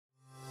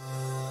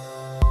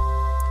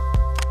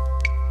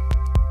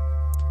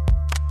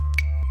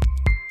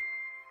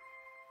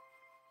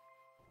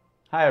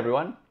Hi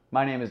everyone,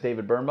 my name is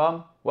David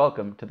Birnbaum.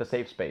 Welcome to The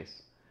Safe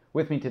Space.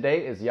 With me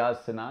today is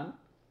Yaz Sinan.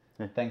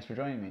 Yeah. Thanks for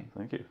joining me.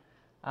 Thank you.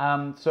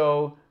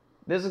 So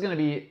this is going to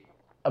be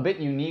a bit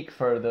unique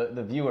for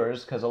the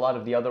viewers because a lot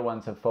of the other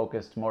ones have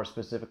focused more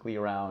specifically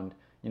around,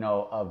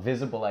 a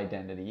visible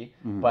identity.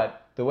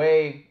 But the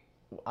way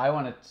I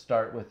want to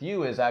start with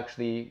you is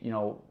actually,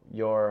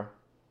 your,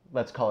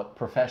 let's call it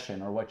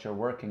profession or what you're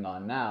working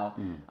on now.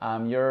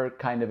 You're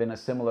kind of in a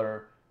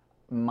similar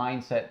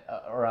mindset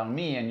around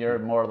me, and you're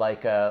more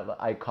like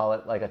I call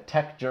it like a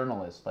tech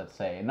journalist, let's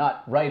say,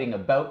 not writing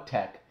about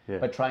tech, Yeah.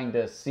 but trying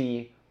to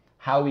see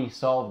how we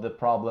solve the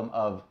problem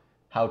of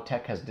how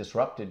tech has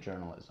disrupted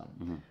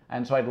journalism.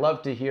 And so I'd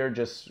love to hear,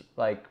 just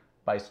like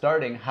by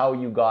starting, how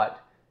you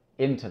got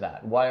into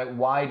that.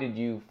 Why did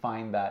you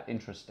find that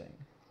interesting?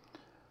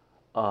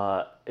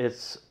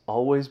 It's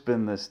always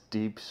been this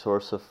deep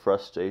source of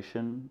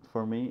frustration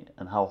for me,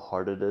 and how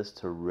hard it is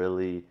to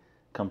really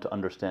come to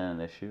understand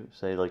an issue.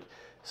 Say the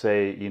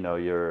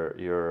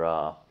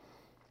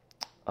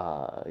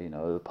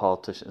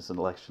politicians. It's an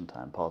election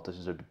time.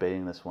 Politicians are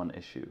debating this one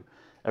issue.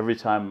 Every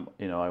time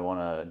I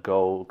want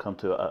to come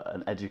to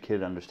an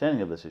educated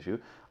understanding of this issue,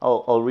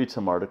 I'll read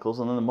some articles,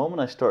 and then the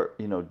moment I start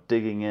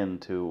digging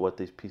into what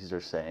these pieces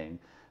are saying,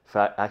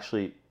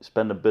 actually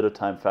spend a bit of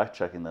time fact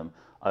checking them,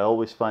 I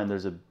always find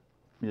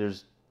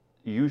there's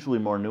usually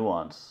more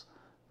nuance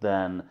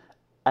than,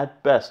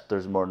 at best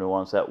there's more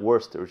nuance, at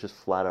worst it was just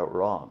flat out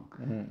wrong.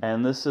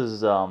 And this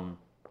is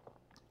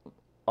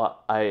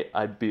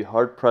I'd be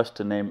hard pressed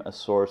to name a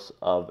source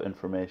of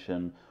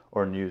information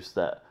or news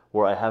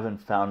where I haven't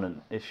found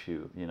an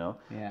issue,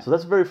 Yeah. So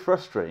that's very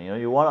frustrating.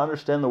 You want to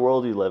understand the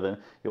world you live in.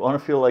 You want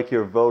to feel like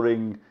you're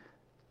voting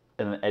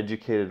in an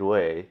educated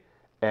way,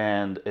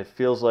 and it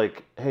feels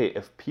like, hey,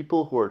 if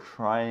people who are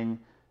trying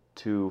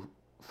to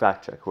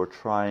fact check, who are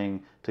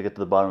trying to get to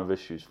the bottom of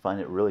issues, find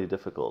it really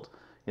difficult,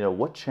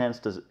 what chance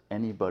does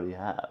anybody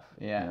have?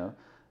 Yeah.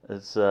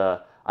 It's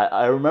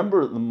I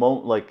remember the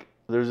moment, like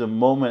there's a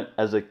moment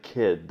as a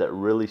kid that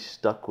really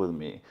stuck with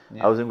me.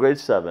 Yeah. I was in grade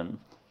 7,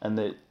 and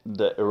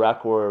the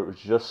Iraq War was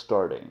just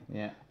starting.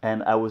 Yeah.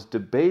 And I was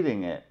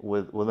debating it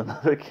with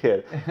another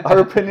kid. Our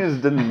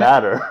opinions didn't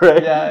matter,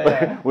 right? Yeah,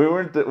 yeah. We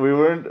weren't the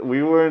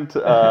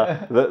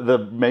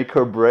make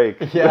or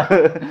break.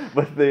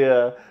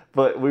 Yeah.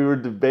 But we were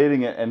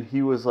debating it, and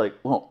he was like,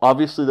 "Well,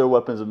 obviously they're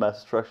weapons of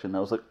mass destruction." I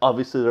was like,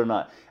 "Obviously they're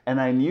not."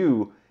 And I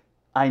knew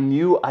I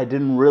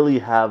didn't really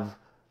have,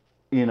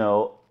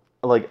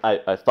 like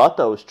I thought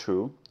that was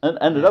true, and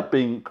ended up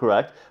being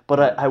correct, but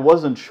I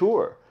wasn't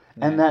sure.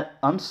 And that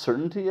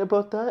uncertainty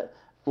about that,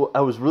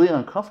 I was really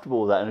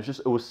uncomfortable with that, and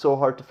it was so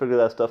hard to figure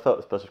that stuff out,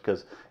 especially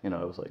because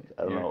I was like,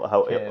 I don't know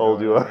how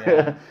old you are.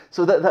 Yeah.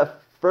 So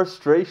that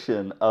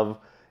frustration of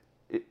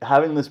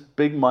having this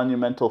big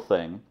monumental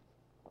thing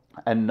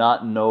and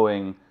not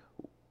knowing,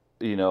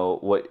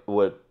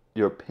 what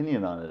your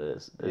opinion on it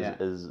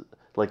is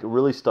like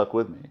really stuck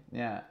with me.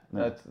 Yeah,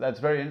 that's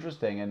very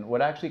interesting. And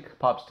what actually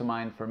pops to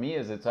mind for me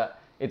is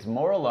it's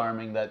more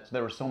alarming that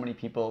there were so many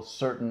people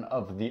certain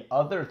of the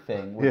other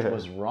thing, which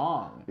was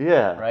wrong.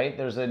 Yeah. Right?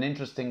 There's an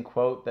interesting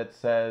quote that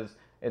says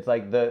it's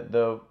like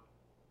the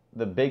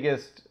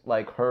biggest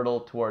like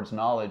hurdle towards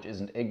knowledge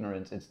isn't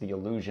ignorance, it's the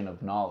illusion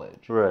of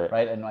knowledge. Right.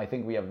 Right? And I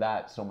think we have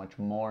that so much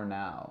more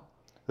now.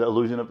 The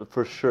illusion of,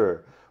 for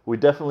sure. We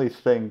definitely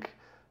think,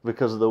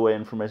 because of the way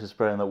information is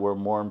spreading, that we're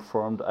more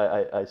informed.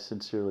 I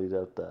sincerely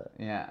doubt that.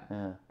 Yeah.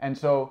 Yeah. And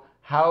so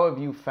how have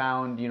you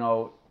found,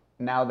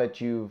 now that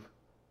you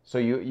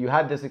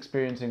had this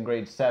experience in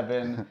grade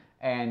 7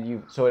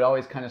 and so it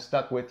always kind of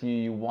stuck with you.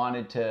 You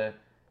wanted to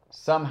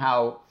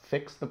somehow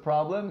fix the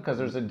problem, because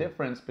there's a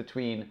difference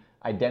between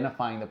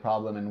identifying the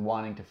problem and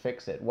wanting to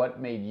fix it.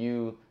 What made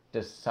you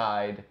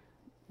decide,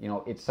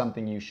 it's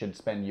something you should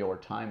spend your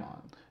time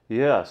on?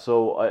 Yeah,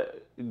 so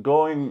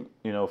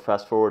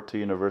fast forward to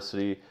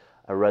university,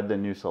 I read the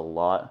news a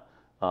lot.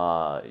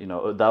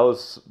 That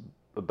was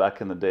back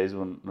in the days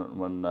when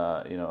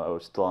I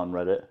was still on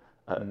Reddit.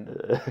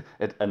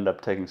 It ended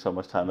up taking so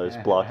much time that I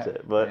just blocked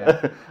it.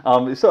 But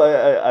so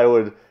I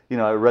would,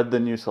 I read the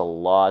news a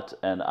lot,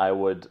 and I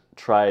would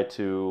try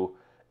to,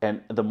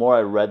 and the more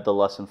I read, the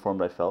less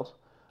informed I felt.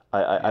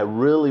 I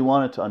really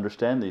wanted to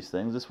understand these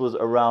things. This was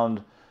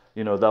around,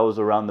 that was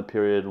around the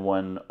period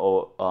when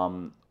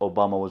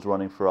Obama was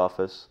running for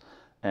office,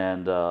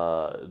 and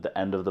the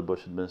end of the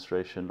Bush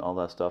administration, all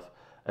that stuff,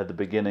 at the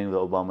beginning of the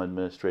Obama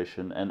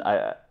administration. And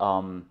I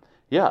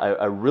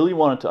really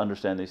wanted to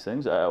understand these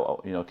things,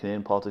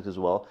 Canadian politics as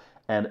well.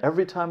 And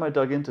every time I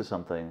dug into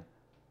something,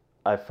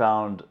 I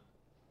found,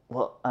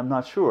 well, I'm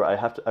not sure.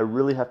 I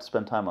really have to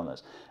spend time on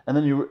this. And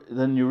then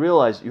you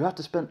realize you have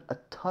to spend a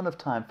ton of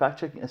time fact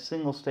checking a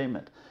single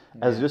statement.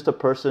 As just a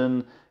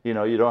person, you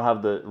don't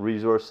have the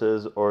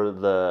resources or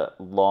the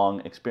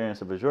long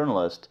experience of a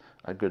journalist,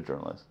 a good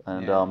journalist.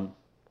 And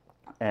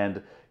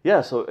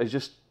so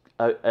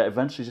I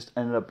eventually just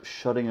ended up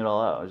shutting it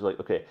all out. I was like,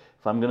 okay,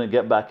 if I'm gonna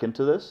get back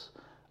into this,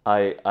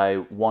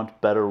 I want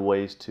better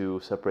ways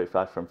to separate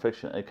fact from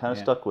fiction. It kind of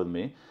stuck with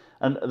me,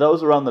 and that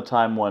was around the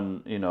time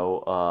when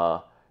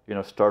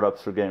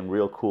startups are getting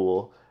real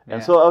cool. And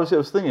Yeah. so obviously I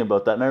was thinking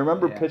about that, and I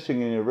remember Yeah.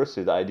 pitching in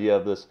university the idea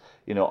of this,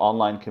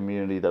 online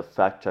community that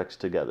fact checks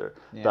together.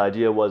 Yeah. The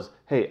idea was,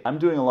 hey, I'm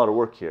doing a lot of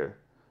work here,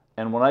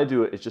 and when I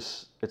do it,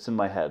 it's in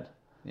my head.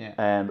 Yeah.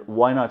 And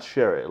why not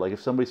share it? Like if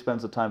somebody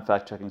spends the time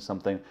fact checking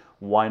something,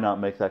 why not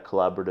make that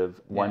collaborative?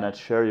 Why Yeah. not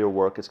share your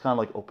work? It's kind of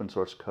like open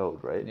source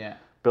code, right? Yeah.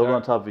 Build There-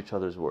 on top of each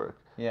other's work.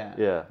 Yeah.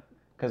 Yeah.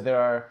 Because there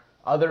are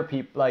other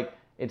people, like,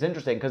 it's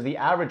interesting because the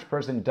average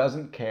person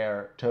doesn't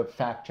care to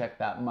fact check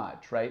that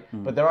much, right?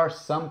 But there are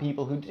some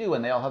people who do,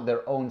 and they all have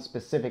their own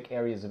specific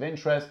areas of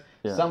interest.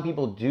 Yeah. Some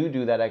people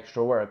do that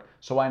extra work,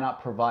 so why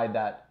not provide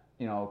that,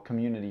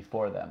 community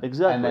for them?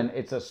 Exactly. And then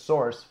it's a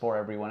source for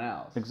everyone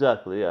else.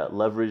 Exactly, yeah.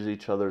 Leverage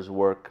each other's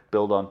work,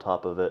 build on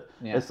top of it.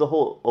 Yeah. It's the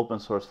whole open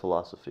source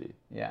philosophy.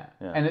 Yeah.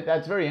 Yeah. And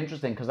that's very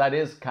interesting because that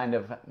is kind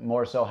of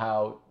more so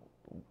how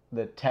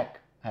the tech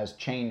has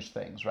changed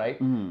things, right?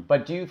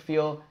 But do you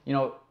feel,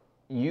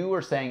 you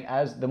were saying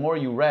as the more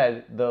you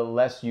read, the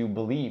less you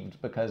believed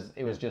because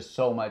it was just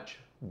so much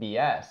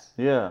BS.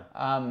 Yeah.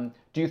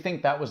 Do you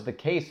think that was the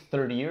case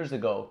 30 years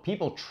ago?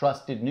 People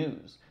trusted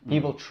news.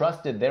 People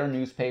trusted their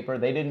newspaper.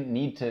 They didn't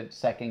need to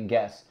second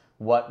guess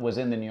what was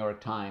in the New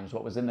York Times,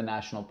 what was in the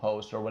National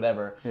Post, or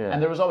whatever. Yeah.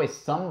 And there was always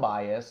some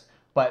bias,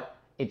 but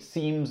it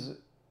seemed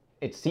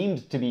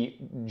to be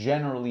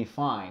generally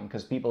fine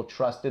because people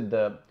trusted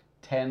the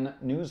 10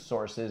 news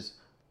sources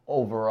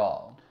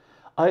overall.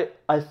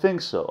 I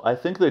think so. I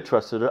think they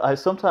trusted it. I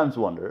sometimes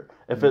wonder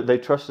if they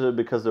trusted it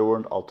because there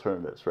weren't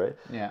alternatives, right?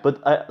 Yeah.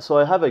 But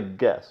I have a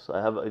guess.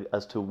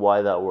 As to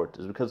why that worked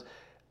is because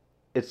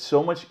it's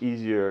so much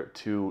easier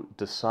to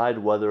decide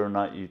whether or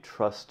not you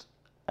trust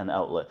an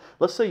outlet.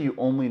 Let's say you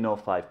only know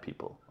 5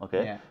 people,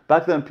 okay? Yeah.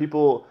 Back then,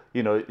 people,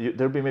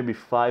 there'd be maybe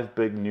 5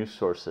 big news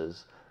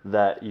sources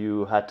that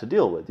you had to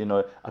deal with.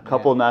 A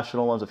couple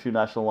national ones, a few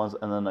national ones,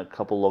 and then a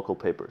couple local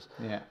papers.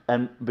 Yeah.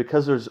 And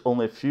because there's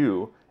only a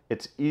few,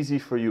 it's easy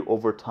for you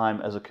over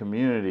time as a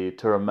community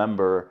to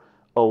remember,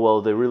 oh,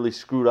 well, they really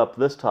screwed up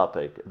this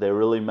topic. They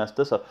really messed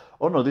this up.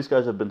 Oh, no, these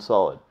guys have been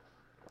solid.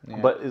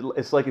 Yeah. But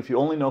it's like if you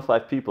only know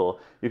 5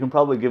 people, you can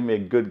probably give me a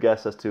good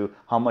guess as to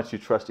how much you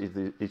trust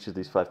each of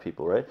these 5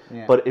 people, right?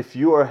 Yeah. But if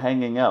you are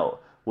hanging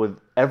out with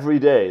every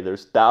day,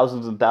 there's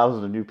thousands and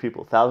thousands of new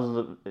people,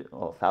 thousands,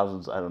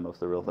 I don't know if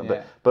they're real thing,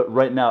 Yeah. but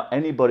right now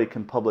anybody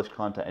can publish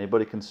content,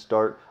 anybody can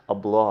start a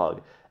blog,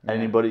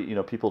 anybody,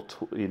 people,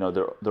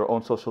 their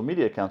own social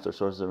media accounts are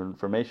sources of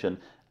information.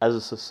 As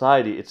a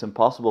society, it's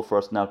impossible for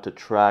us now to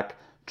track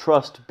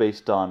trust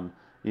based on,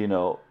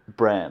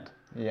 brand.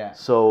 Yeah.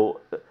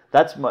 So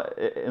that's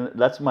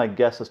my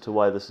guess as to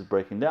why this is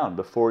breaking down.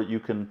 Before you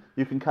can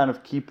kind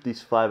of keep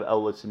these 5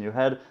 outlets in your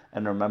head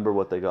and remember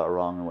what they got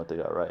wrong and what they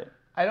got right.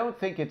 I don't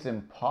think it's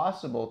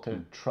impossible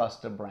to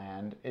trust a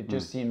brand. It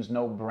just seems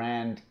no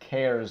brand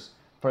cares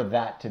for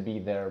that to be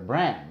their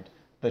brand.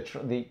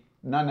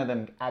 None of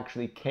them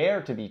actually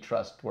care to be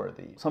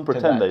trustworthy. Some to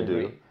pretend that they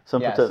degree. do.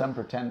 Some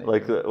pretend they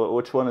like do.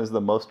 which one is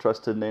the most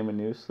trusted name in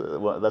news?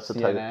 That's the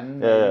title.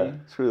 CNN, Yeah, maybe?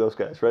 screw those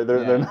guys, right?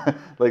 They're not,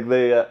 like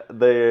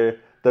they're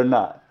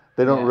not.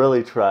 They don't Yeah.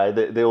 really try.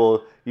 They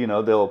will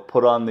they'll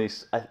put on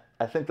these.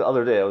 I think the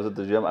other day I was at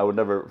the gym. I would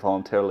never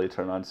voluntarily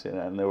turn on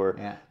CNN.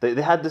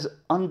 They had this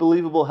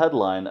unbelievable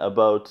headline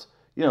about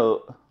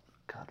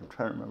God, I'm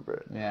trying to remember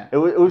it. Yeah. It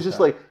was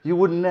just like, you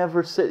would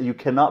never say, you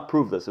cannot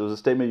prove this. It was a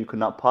statement you could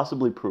not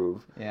possibly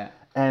prove. Yeah.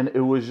 And it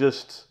was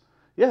just,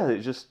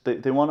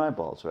 they want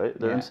eyeballs, right?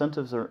 Their Yeah.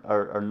 incentives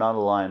are not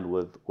aligned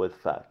with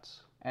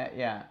facts.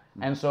 Yeah.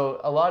 And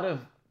so a lot of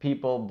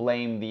people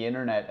blame the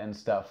internet and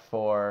stuff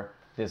for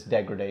this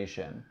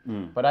degradation.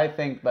 But I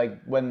think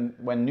like when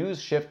news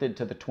shifted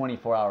to the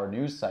 24-hour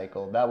news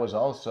cycle, that was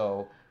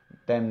also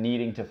them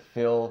needing to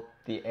fill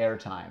the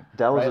airtime.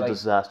 That was right? a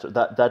disaster.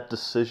 That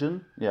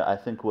decision, I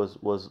think was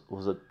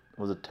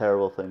a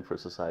terrible thing for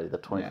society. The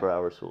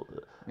 24-hour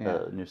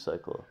news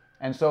cycle.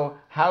 And so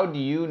how do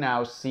you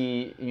now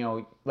see,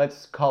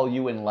 let's call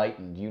you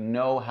enlightened. You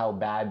know how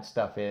bad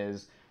stuff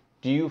is.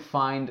 Do you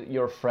find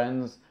your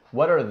friends,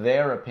 what are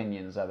their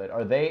opinions of it?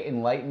 Are they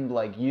enlightened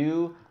like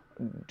you?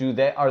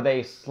 Are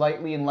they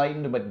slightly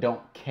enlightened but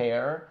don't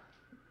care?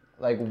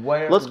 Like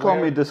Let's call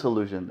me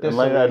disillusioned.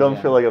 Enlightened, I don't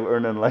Disillusioned. feel like I've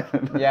earned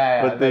enlightenment.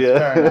 Yeah, But that's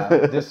fair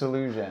enough.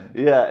 Disillusioned.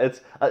 Yeah,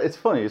 it's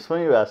funny. It's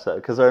funny you asked that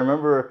because I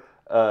remember,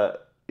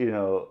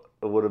 it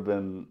would have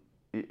been,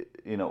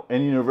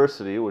 in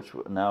university, which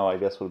now I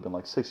guess would have been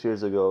like 6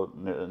 years ago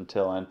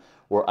until end,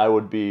 where I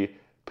would be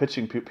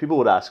pitching. People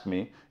would ask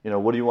me,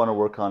 what do you want to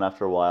work on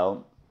after a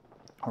while,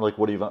 or like,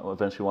 what do you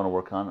eventually want to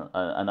work on?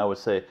 And I would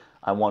say,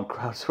 I want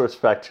crowdsourced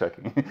fact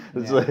checking.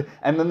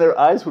 And then their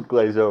eyes would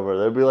glaze over.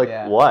 They'd be like,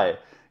 why?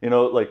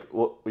 Like,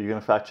 what, are you going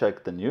to fact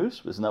check the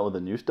news? Isn't that what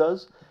the news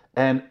does?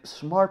 And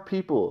smart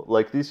people,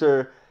 like these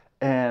are,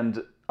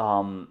 and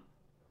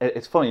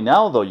it's funny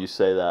now though you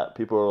say that,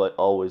 people are like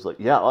always like,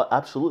 yeah,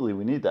 absolutely,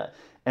 we need that.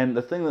 And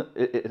the thing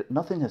that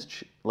nothing has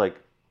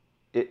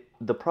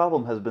the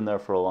problem has been there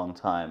for a long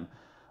time.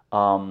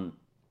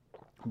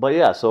 But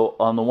yeah, so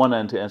on the one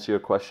end, to answer your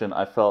question,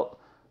 I felt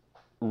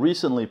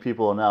recently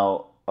people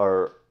now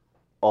are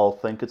all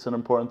think it's an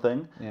important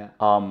thing. Yeah.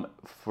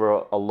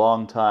 For a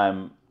long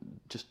time,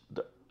 just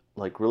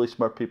like really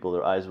smart people,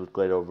 their eyes would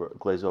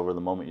glaze over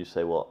the moment you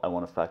say, "Well, I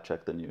want to fact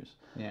check the news."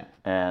 Yeah.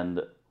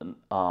 And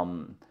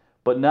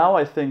but now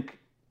I think,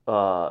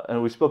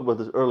 and we spoke about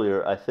this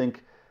earlier. I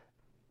think,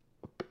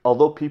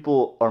 although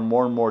people are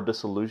more and more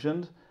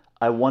disillusioned,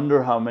 I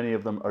wonder how many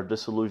of them are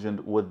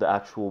disillusioned with the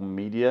actual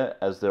media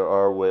as there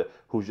are with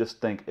who just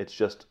think it's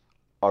just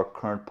our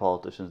current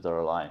politicians that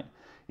are lying.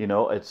 You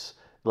know, it's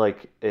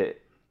like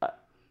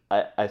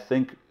I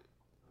think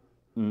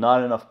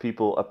not enough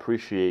people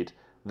appreciate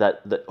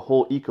that the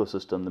whole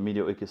ecosystem, the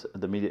media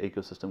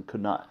ecosystem,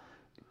 could not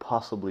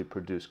possibly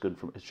produce good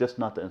information. It's just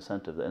not the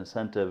incentive. The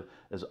incentive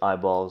is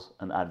eyeballs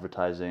and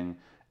advertising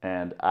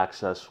and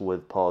access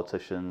with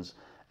politicians,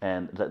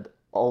 and that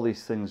all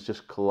these things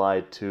just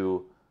collide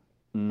to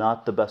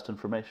not the best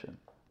information.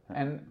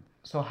 And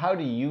so how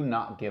do you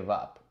not give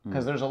up?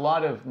 Because there's a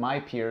lot of my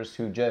peers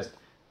who just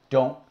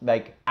don't,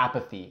 like,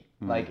 apathy.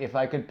 Like, if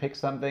I could pick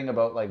something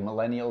about like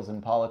millennials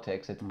in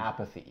politics, it's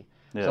apathy.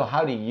 Yeah. So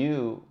how do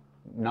you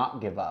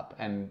not give up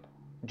and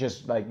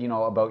just, like, you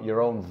know, about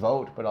your own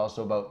vote, but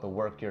also about the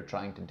work you're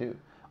trying to do?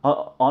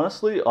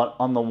 Honestly,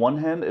 on the one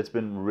hand, it's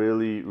been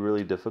really,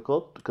 really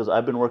difficult because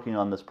I've been working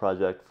on this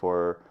project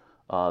for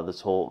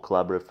this whole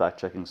collaborative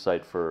fact-checking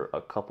site for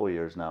a couple of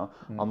years now.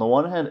 On the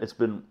one hand, it's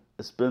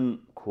been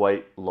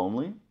quite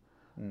lonely.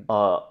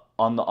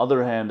 On the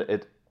other hand,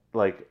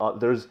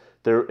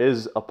 there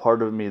is a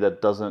part of me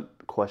that doesn't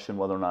question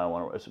whether or not I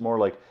want to. It's more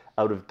like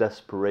out of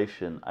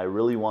desperation. I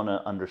really want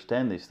to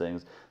understand these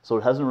things, so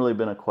it hasn't really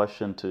been a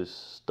question to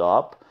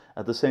stop.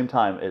 At the same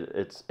time,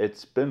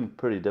 it's been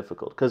pretty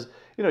difficult because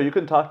you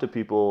can talk to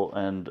people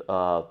and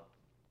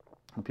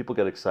people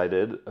get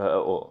excited.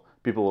 Well,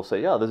 people will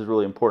say, "Yeah, this is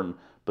really important,"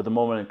 but the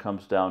moment it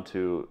comes down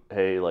to,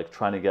 hey, like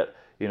trying to get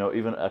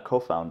even a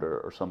co-founder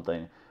or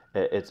something,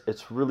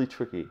 it's really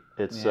tricky.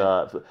 It's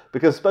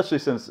because especially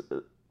since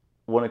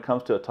when it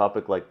comes to a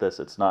topic like this,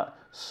 it's not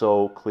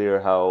so clear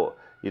how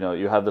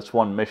you have this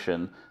one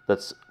mission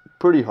that's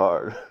pretty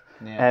hard,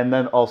 and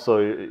then also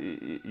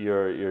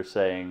you're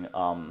saying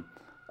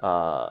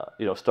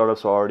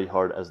startups are already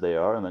hard as they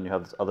are, and then you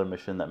have this other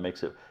mission that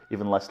makes it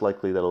even less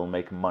likely that it'll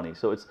make money.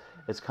 So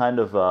it's kind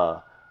of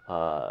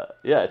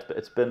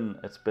it's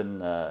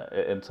been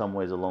in some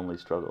ways a lonely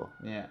struggle.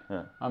 Yeah.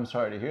 I'm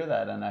sorry to hear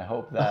that, and I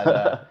hope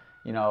that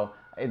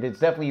it's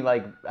definitely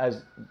like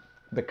as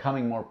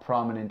becoming more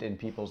prominent in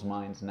people's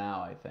minds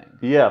now, I think.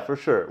 Yeah, for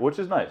sure, which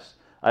is nice.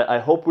 I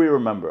hope we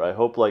remember. I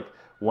hope like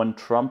when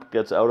Trump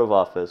gets out of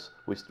office,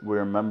 we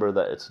remember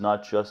that it's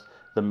not just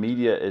the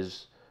media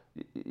is.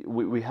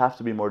 We have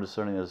to be more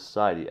discerning as a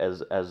society.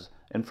 As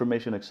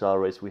information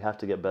accelerates, we have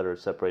to get better at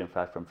separating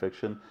fact from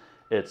fiction.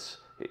 It's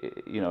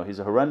he's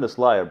a horrendous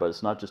liar, but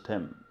it's not just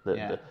him.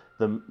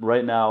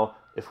 Right now,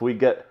 if we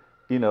get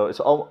I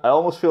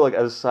almost feel like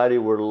as a society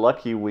we're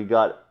lucky we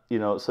got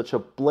such a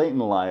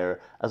blatant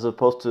liar as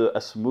opposed to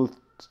a smooth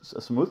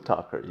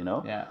talker.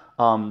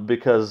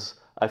 Because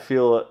I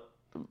feel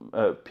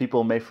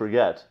people may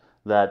forget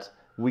that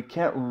we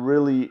can't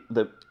really,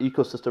 the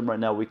ecosystem right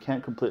now, we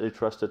can't completely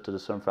trust it to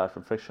discern fact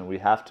from fiction. We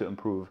have to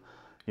improve,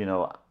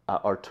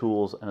 our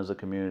tools and as a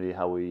community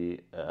how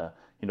we,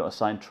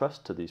 assign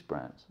trust to these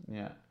brands.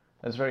 Yeah,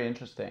 that's very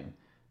interesting.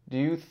 Do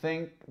you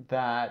think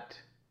that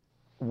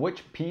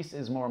which piece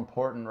is more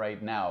important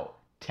right now,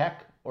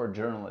 tech or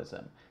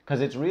journalism?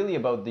 Because it's really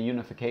about the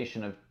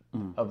unification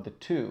of the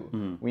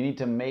two. We need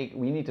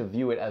to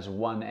view it as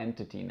one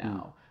entity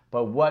now.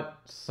 But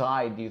what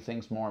side do you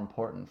think is more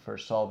important for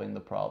solving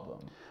the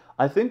problem?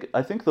 I think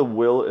the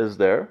will is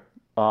there.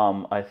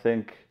 I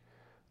think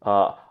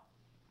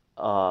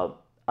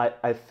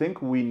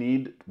we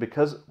need,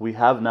 because we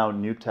have now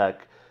new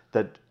tech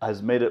that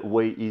has made it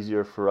way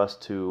easier for us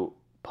to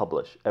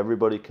publish.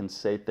 Everybody can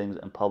say things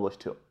and publish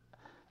to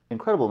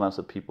incredible amounts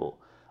of people.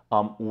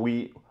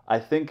 I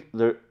think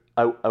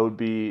I would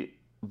be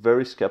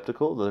very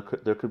skeptical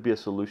that there could be a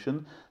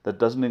solution that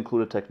doesn't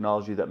include a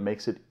technology that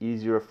makes it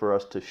easier for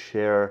us to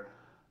share.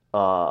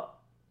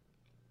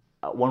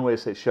 One way to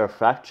say share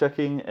fact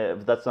checking,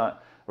 but that's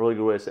not a really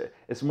good way to say it.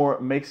 It's more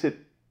makes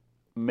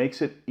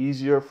it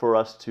easier for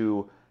us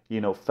to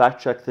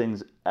fact check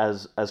things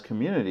as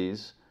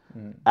communities.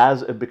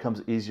 As it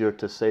becomes easier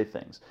to say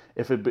things,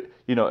 if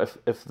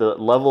the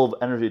level of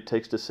energy it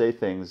takes to say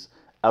things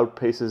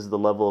outpaces the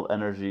level of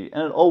energy,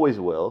 and it always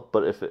will,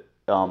 but if it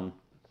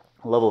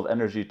level of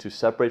energy to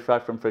separate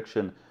fact from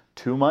fiction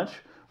too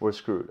much, we're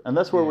screwed. And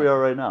that's where we are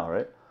right now,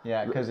 right?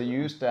 Yeah, because you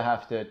used to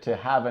have to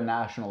have a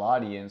national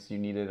audience, you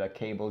needed a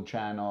cable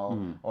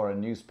channel or a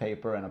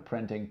newspaper and a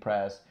printing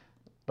press.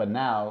 But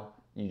now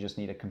you just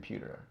need a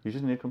computer. You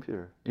just need a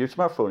computer. Your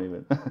smartphone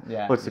even.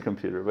 Yeah. What's the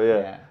computer? But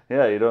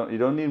yeah, you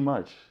don't need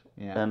much.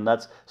 Yeah. And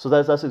that's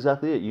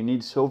exactly it. You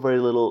need so very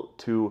little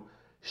to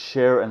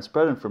share and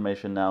spread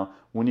information now.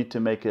 We need to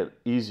make it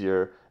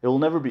easier. It will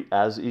never be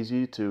as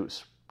easy to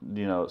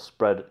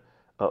spread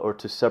or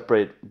to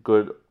separate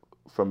good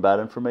from bad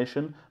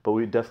information, but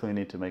we definitely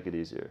need to make it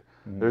easier.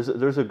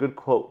 There's a good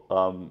quote.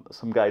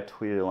 Some guy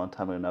tweeted a long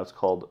time ago. Now it's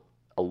called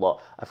a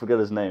lot. I forget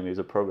his name. He's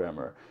a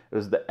programmer. It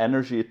was the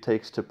energy it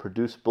takes to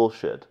produce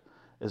bullshit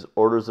is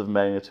orders of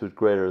magnitude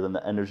greater than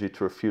the energy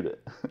to refute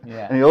it.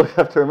 Yeah. And you always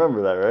have to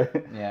remember that,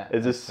 right? Yeah.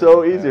 It's just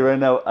so easy right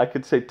now. I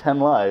could say 10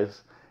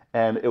 lies,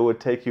 and it would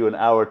take you an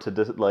hour to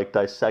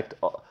dissect,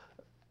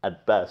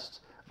 at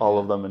best, all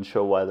of them and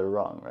show why they're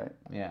wrong, right?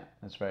 Yeah,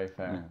 that's very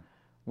fair. Yeah.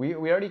 We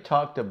already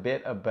talked a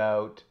bit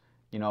about,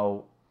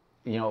 when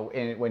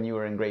you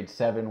were in grade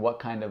 7, what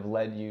kind of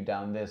led you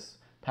down this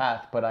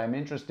path, but I'm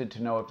interested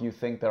to know if you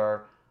think there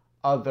are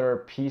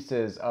other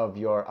pieces of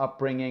your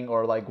upbringing,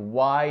 or like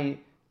why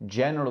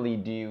generally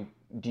do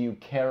you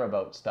care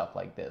about stuff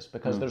like this?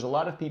 Because there's a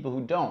lot of people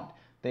who don't.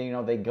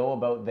 They go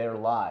about their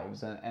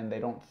lives and they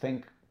don't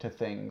think about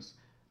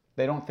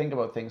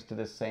things to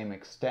the same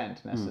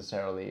extent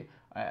necessarily,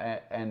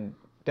 and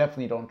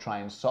definitely don't try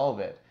and solve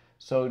it.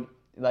 So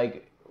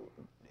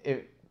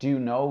do you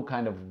know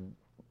kind of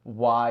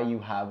why you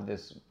have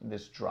this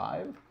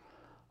drive?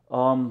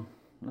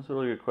 That's a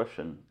really good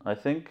question. I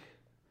think,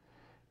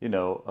 it's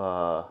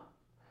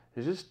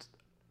just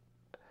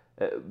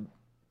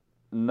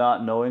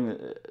not knowing,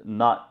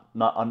 not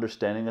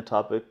understanding a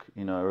topic.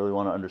 I really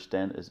want to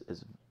understand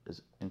is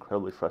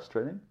incredibly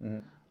frustrating.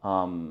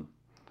 Mm-hmm.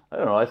 I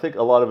don't know. I think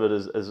a lot of it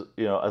is as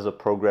a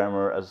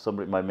programmer, as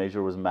somebody, my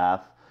major was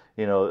math.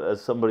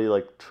 As somebody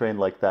trained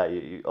like that,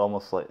 you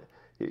almost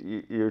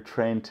you're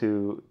trained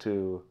to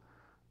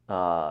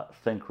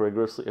think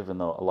rigorously, even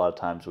though a lot of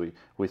times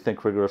we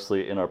think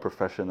rigorously in our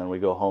profession, then we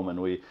go home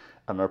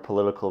and our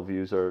political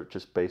views are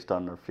just based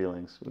on our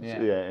feelings.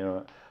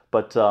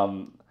 But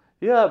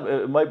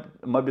it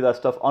might be that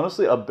stuff.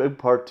 Honestly, a big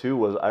part too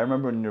was I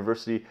remember in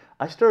university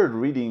I started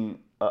reading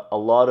a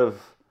lot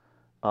of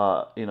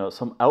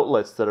some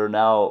outlets that have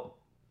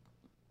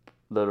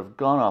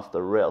gone off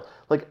the rails.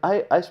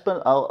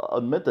 I'll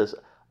admit this,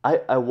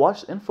 I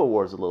watched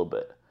InfoWars a little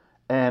bit.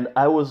 And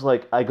I was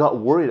I got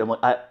worried. I'm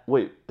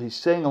wait, he's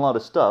saying a lot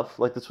of stuff.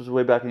 This was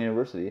way back in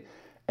university,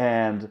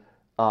 and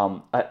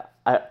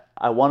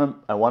I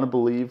want to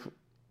believe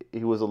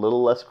he was a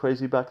little less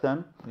crazy back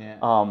then.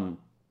 Yeah.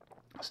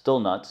 Still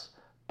nuts,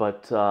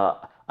 but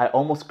I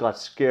almost got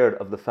scared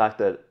of the fact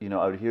that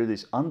I would hear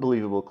these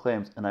unbelievable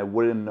claims, and I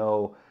wouldn't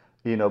know,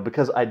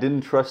 because I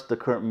didn't trust the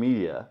current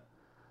media.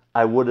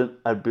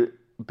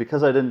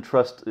 Because I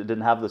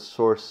didn't have the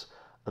source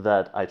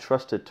that I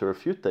trusted to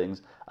refute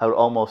things, I would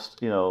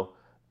almost, I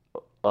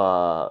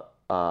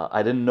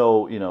didn't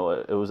know,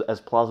 it was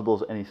as plausible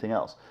as anything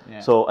else.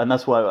 Yeah. So, and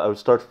that's why I would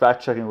start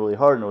fact checking really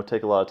hard, and it would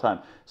take a lot of time.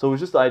 So it was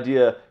just the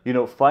idea,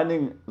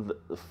 finding,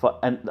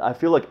 and I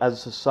feel like as a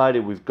society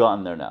we've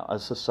gotten there now.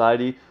 As a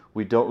society,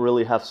 we don't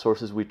really have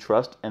sources we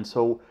trust, and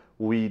so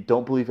we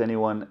don't believe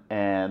anyone.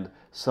 And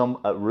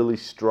a really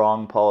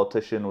strong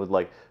politician with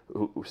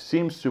who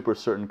seems super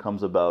certain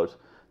comes about,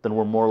 then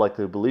we're more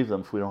likely to believe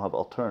them if we don't have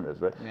alternatives,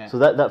 right? Yeah. So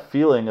that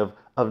feeling of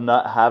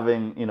not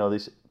having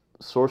these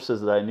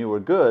sources that I knew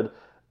were good,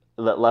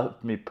 that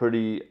left me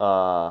pretty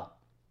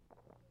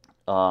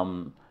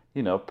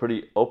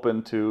pretty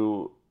open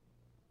to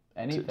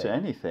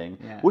anything,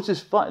 yeah. Which is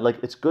fine.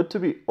 It's good to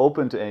be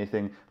open to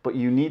anything, but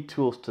you need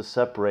tools to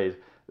separate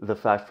the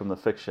fact from the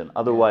fiction.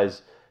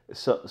 Otherwise,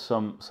 it's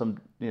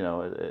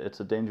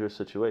a dangerous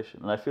situation,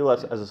 and I feel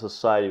that's as a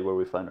society where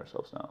we find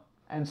ourselves now.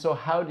 And so,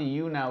 how do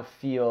you now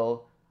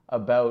feel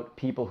about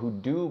people who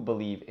do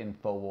believe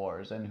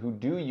InfoWars and who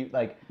do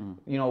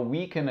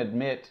we can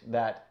admit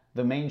that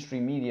the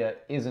mainstream media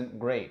isn't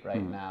great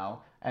right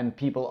now, and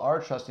people are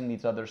trusting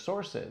these other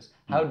sources.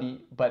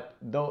 But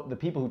the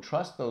people who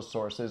trust those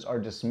sources are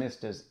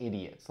dismissed as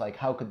idiots.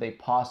 How could they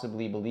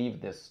possibly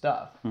believe this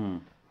stuff?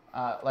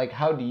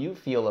 How do you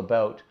feel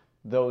about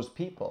those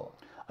people?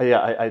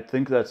 Yeah, I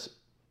think that's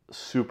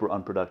super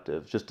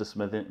unproductive. Just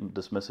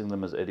dismissing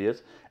them as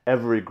idiots.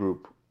 Every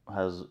group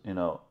has,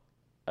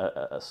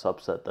 a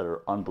subset that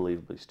are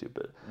unbelievably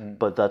stupid.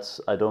 But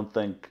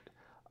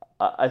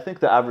I think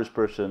the average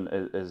person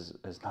is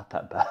not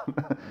that bad.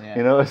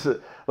 Yeah.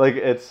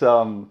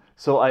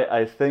 So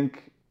I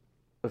think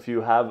if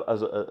you have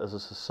as a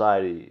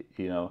society,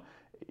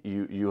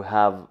 you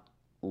have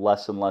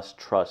less and less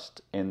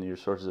trust in your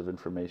sources of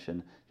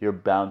information, you're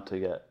bound to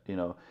get,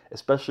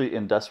 especially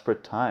in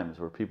desperate times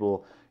where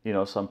people,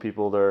 some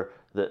people the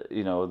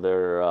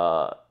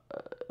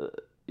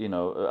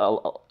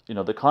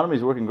economy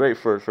is working great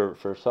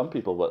for some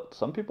people, but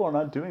some people are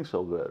not doing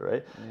so good,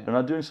 right? Yeah. They're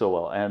not doing so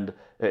well. And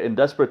in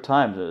desperate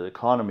times, the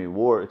economy,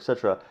 war,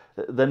 etc.,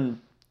 then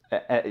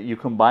you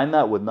combine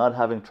that with not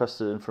having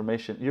trusted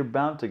information, you're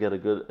bound to get a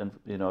good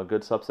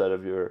subset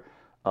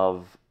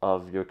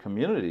of your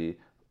community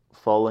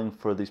falling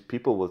for these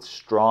people with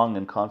strong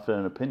and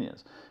confident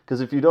opinions.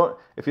 Because if you don't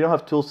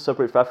have tools to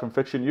separate fact from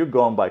fiction, you're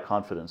going by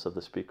confidence of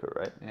the speaker,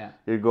 right? Yeah.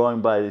 You're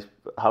going by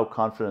how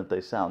confident they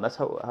sound. That's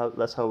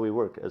how we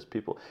work as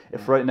people.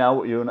 If right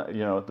now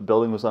the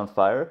building was on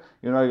fire,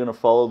 you're not going to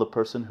follow the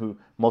person who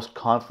most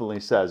confidently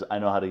says, "I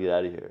know how to get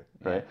out of here,"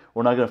 right? Yeah.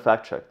 We're not going to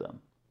fact check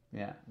them.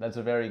 Yeah, that's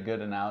a very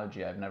good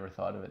analogy. I've never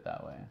thought of it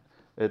that way.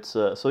 It's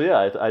so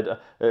yeah.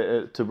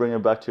 To bring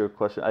it back to your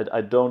question,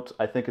 I don't.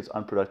 I think it's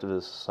unproductive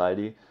as a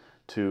society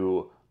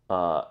to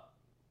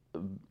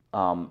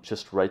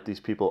just write these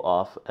people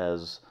off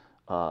as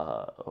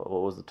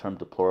what was the term,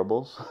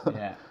 deplorables.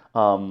 Yeah.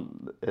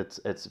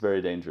 It's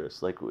very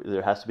dangerous. Like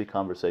there has to be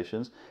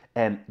conversations,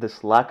 and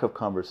this lack of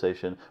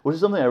conversation, which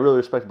is something I really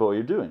respect about what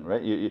you're doing,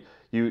 right? You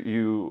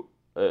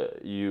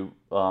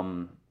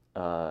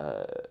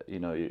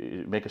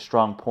make a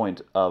strong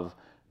point of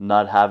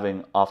not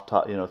having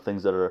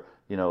things that are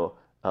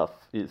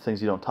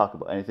things you don't talk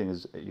about. Anything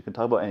is you can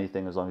talk about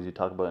anything as long as you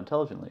talk about it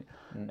intelligently,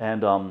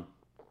 and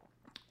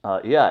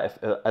if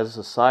as a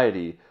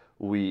society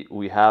we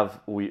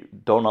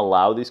don't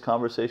allow these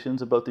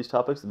conversations about these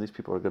topics, and these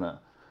people are gonna,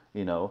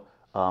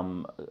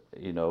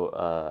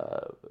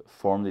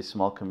 form these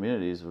small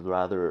communities with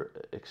rather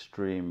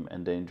extreme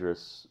and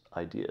dangerous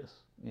ideas.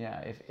 Yeah,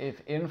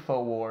 if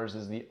InfoWars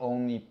is the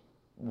only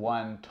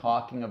one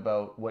talking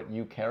about what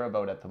you care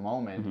about at the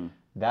moment,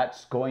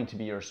 that's going to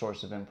be your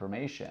source of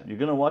information. You're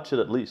gonna watch it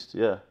at least,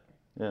 yeah.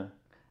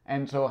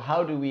 And so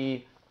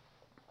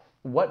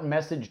what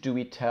message do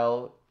we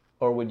tell,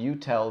 or would you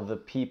tell the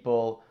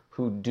people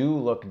who do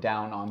look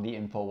down on the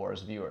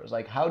InfoWars viewers?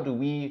 Like, how do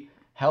we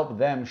help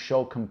them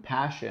show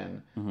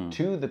compassion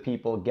to the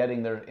people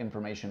getting their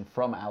information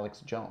from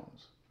Alex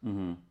Jones?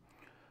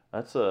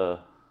 That's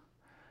a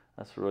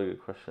really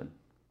good question.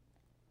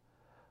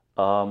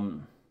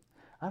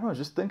 I don't know.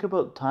 Just think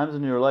about times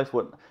in your life.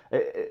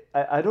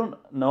 I don't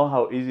know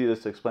how easy it is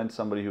to explain to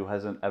somebody who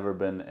hasn't ever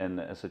been in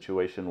a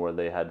situation where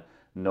they had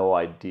no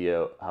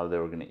idea how they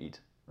were going to eat,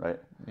 right?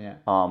 Yeah.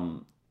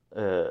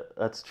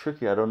 That's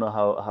tricky. I don't know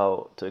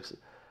how to.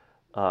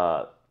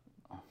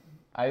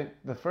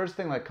 The first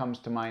thing that comes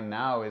to mind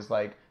now is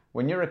like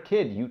when you're a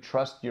kid, you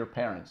trust your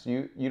parents.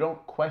 You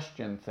don't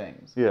question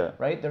things. Yeah.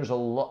 Right?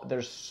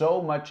 There's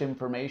so much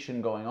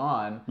information going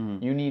on.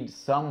 You need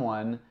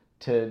someone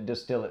to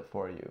distill it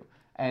for you.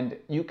 And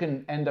you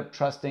can end up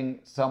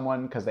trusting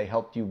someone because they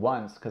helped you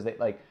once, because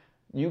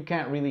you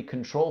can't really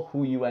control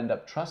who you end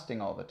up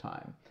trusting all the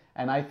time.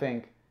 And I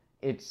think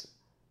it's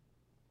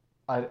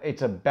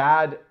a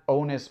bad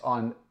onus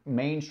on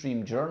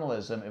mainstream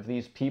journalism if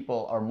these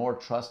people are more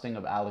trusting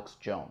of Alex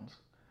Jones,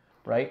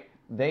 right?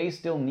 They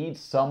still need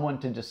someone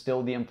to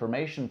distill the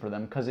information for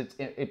them because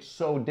it's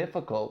so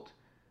difficult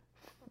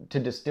to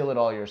distill it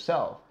all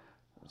yourself.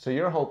 So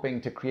you're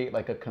hoping to create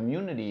like a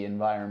community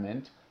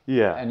environment,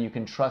 and you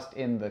can trust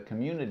in the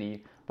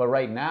community. But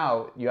right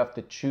now, you have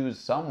to choose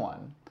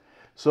someone.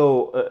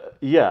 So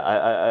I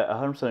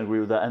 100% agree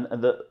with that.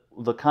 And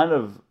the kind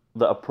of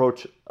the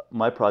approach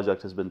my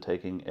project has been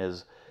taking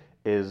is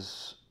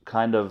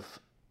kind of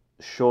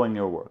showing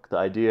your work. The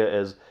idea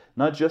is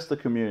not just the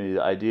community.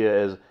 The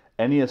idea is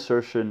any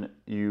assertion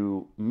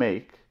you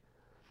make,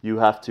 you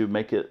have to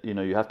make it.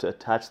 You have to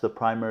attach the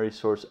primary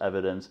source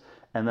evidence,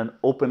 and then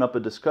open up a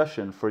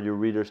discussion for your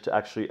readers to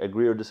actually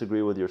agree or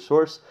disagree with your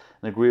source,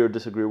 and agree or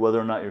disagree whether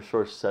or not your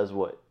source says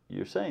what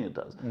you're saying it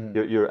does,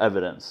 your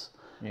evidence.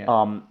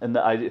 Yeah. And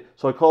the idea,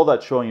 so I call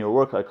that showing your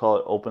work. I call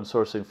it open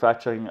sourcing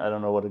fact checking. I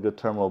don't know what a good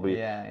term will be.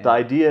 Yeah. The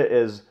idea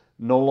is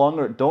no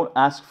longer, don't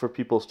ask for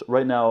people's,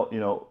 right now,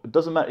 it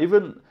doesn't matter,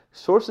 even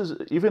sources,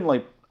 even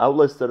like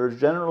outlets that are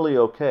generally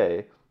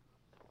okay,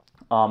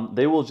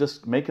 they will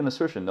just make an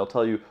assertion. They'll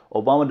tell you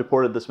Obama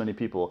deported this many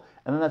people,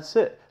 and then that's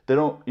it. They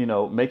don't,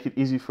 make it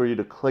easy for you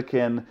to click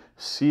in,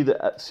 see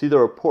the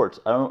reports.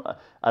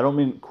 I don't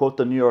mean quote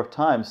the New York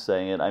Times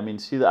saying it. I mean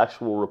see the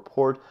actual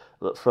report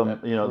from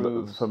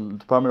from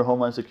Department of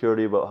Homeland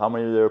Security about how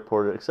many they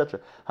reported,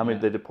 etc. How many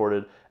they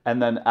deported,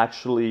 and then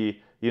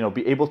actually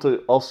be able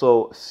to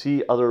also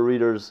see other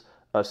readers'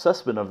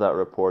 assessment of that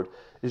report.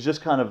 Is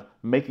just kind of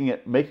making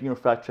your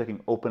fact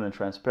checking open and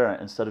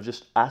transparent instead of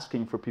just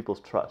asking for people's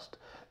trust.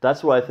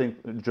 That's what I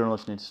think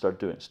journalists need to start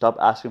doing. Stop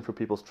asking for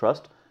people's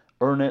trust,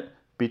 earn it,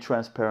 be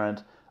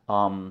transparent.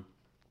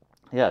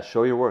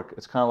 Show your work.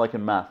 It's kind of like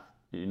in math.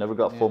 You never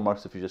got full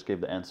marks if you just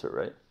gave the answer,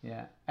 right?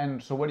 Yeah.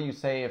 And so what do you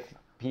say if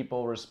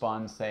people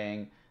respond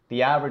saying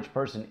the average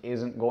person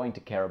isn't going to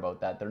care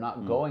about that? They're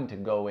not going to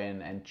go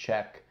in and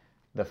check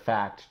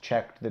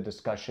the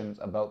discussions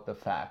about the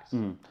facts.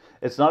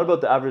 It's not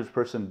about the average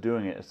person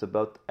doing it. It's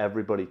about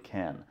everybody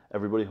can.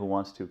 Everybody who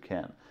wants to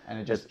can. And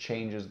it just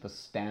changes the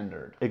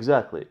standard.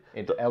 Exactly.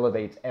 It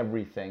elevates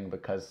everything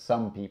because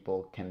some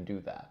people can do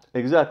that.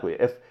 Exactly.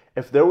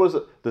 If there was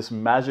this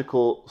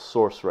magical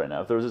source right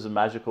now, if there was this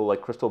magical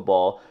like crystal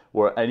ball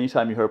where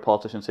anytime you hear a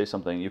politician say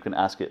something, you can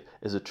ask it,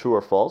 is it true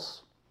or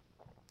false?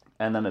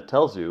 And then it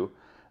tells you,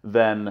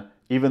 then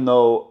even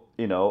though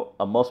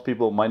most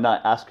people might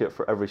not ask it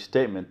for every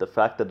statement, the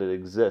fact that it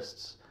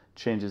exists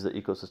changes the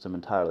ecosystem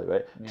entirely,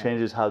 right? Yeah.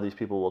 Changes how these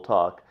people will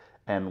talk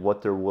and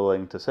what they're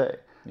willing to say.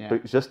 Yeah.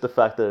 But just the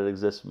fact that it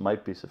exists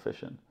might be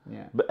sufficient.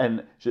 Yeah.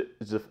 And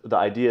the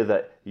idea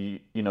that you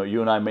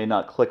and I may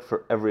not click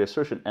for every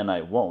assertion, and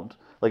I won't.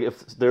 Like if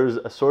there's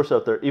a source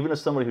out there, even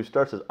as somebody who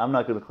starts this, I'm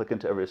not going to click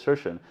into every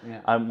assertion. Yeah.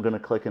 I'm going to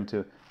click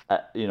into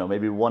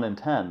maybe 1 in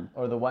 10.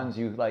 Or the ones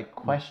you like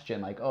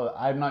question, like, oh,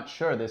 I'm not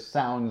sure. This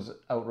sounds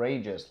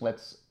outrageous.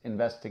 Let's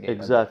investigate a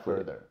bit Exactly.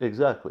 further.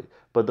 Exactly.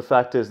 But the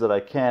fact is that I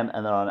can,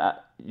 and then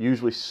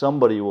usually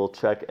somebody will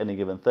check any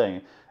given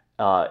thing.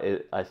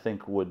 I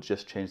think would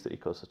just change the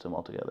ecosystem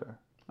altogether.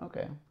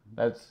 Okay,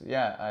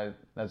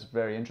 that's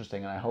very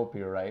interesting, and I hope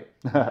you're right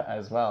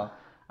as well.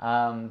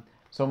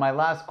 So my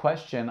last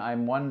question,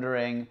 I'm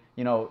wondering,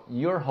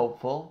 you're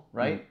hopeful,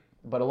 right?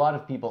 But a lot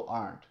of people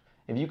aren't.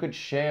 If you could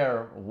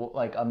share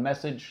like a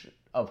message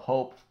of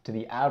hope to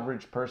the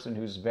average person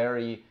who's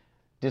very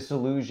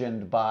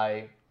disillusioned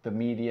by the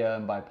media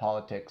and by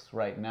politics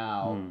right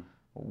now,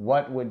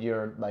 what would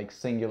your like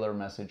singular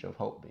message of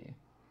hope be?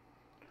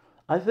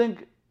 I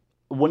think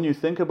when you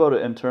think about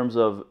it in terms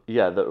of,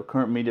 the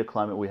current media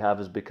climate we have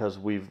is because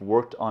we've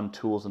worked on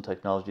tools and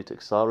technology to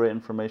accelerate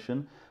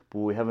information, but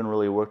we haven't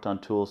really worked on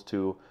tools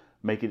to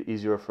make it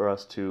easier for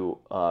us to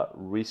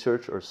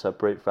research or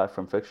separate fact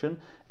from fiction.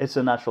 It's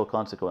a natural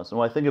consequence. And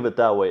when I think of it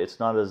that way, it's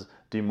not as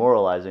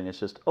demoralizing. It's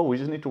just, we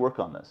just need to work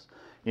on this.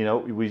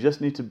 We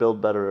just need to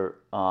build better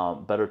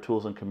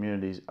tools and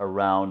communities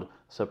around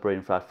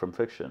separating fact from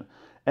fiction.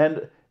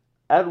 And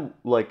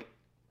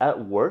at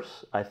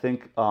worst, I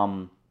think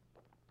I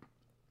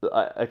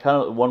kind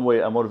of, one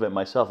way I motivate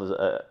myself is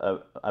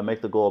I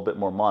make the goal a bit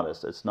more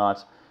modest. It's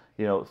not,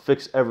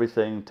 fix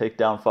everything, take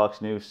down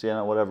Fox News,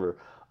 CNN, whatever.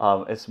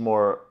 It's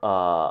more,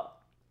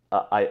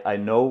 I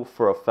know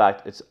for a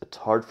fact it's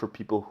hard for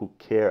people who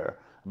care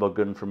about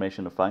good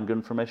information to find good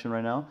information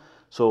right now.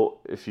 So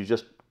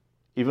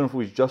even if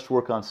we just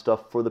work on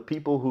stuff for the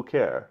people who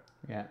care,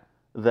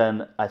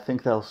 then I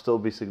think that'll still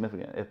be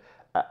significant.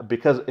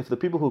 Because if the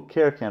people who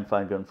care can't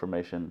find good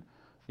information,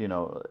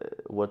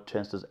 what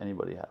chance does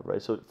anybody have,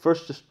 right? So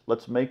first, just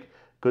let's make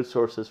good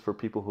sources for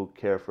people who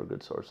care for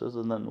good sources,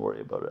 and then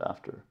worry about it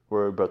after.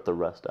 Worry about the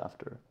rest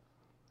after.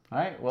 All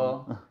right.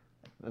 Well,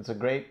 that's a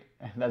great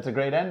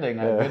ending.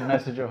 A good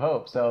message of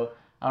hope. So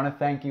I want to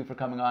thank you for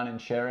coming on and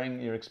sharing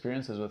your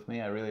experiences with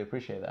me. I really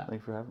appreciate that.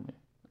 Thanks for having me.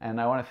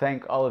 And I want to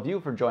thank all of you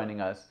for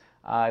joining us.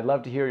 I'd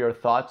love to hear your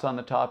thoughts on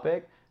the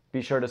topic.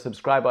 Be sure to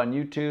subscribe on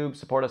YouTube,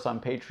 support us on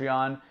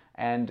Patreon,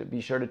 and be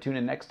sure to tune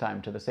in next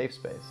time to The Safe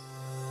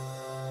Space.